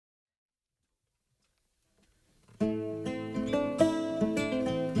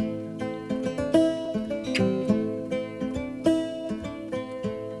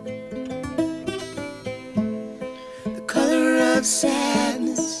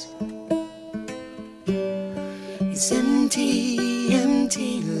empty,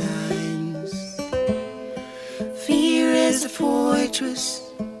 empty lines. Fear is a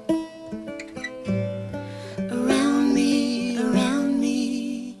fortress around me, around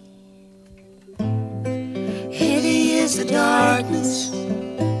me. Heavy is the darkness,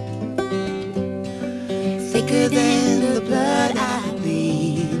 thicker than the blood I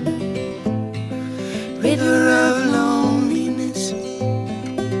bleed. River of loneliness,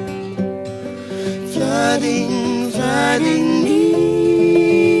 flooding, flooding me.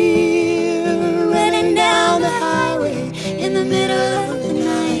 Running down the highway in the middle of the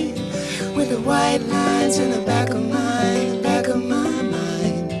night, with the white lines in the back of my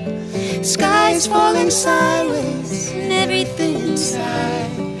mind. Sky is falling sideways and everything inside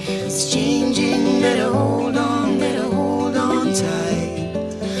is changing. Better hold on, better hold on tight.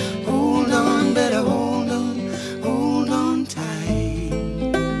 Hold on, better hold on tight.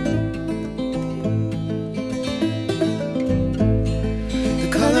 The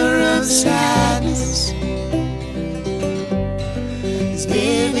color of sadness is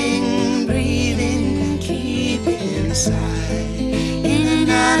living, breathing, keep it inside. In and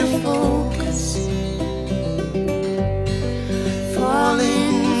out of focus,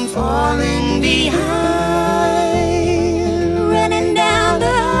 falling, falling behind. Running down the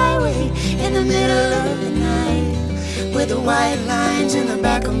highway in the middle of the night, with the white lines in the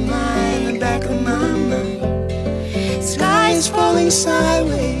back of my mind. Sky is falling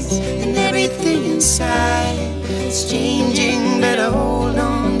sideways and everything inside is changing. Better hold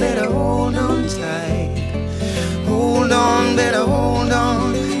on tight. Hold on, better hold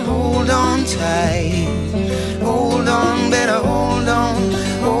on tight. Hold on, better hold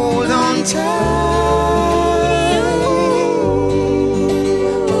on tight.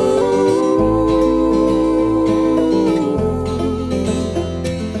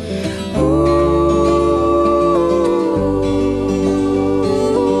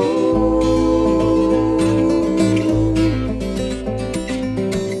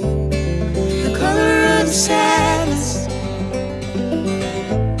 The color of sadness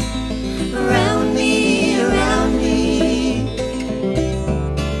around me, around me.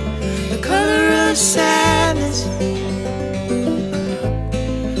 The color of sadness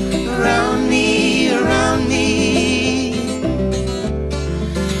around me, around me.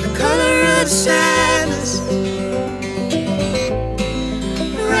 The color of sadness.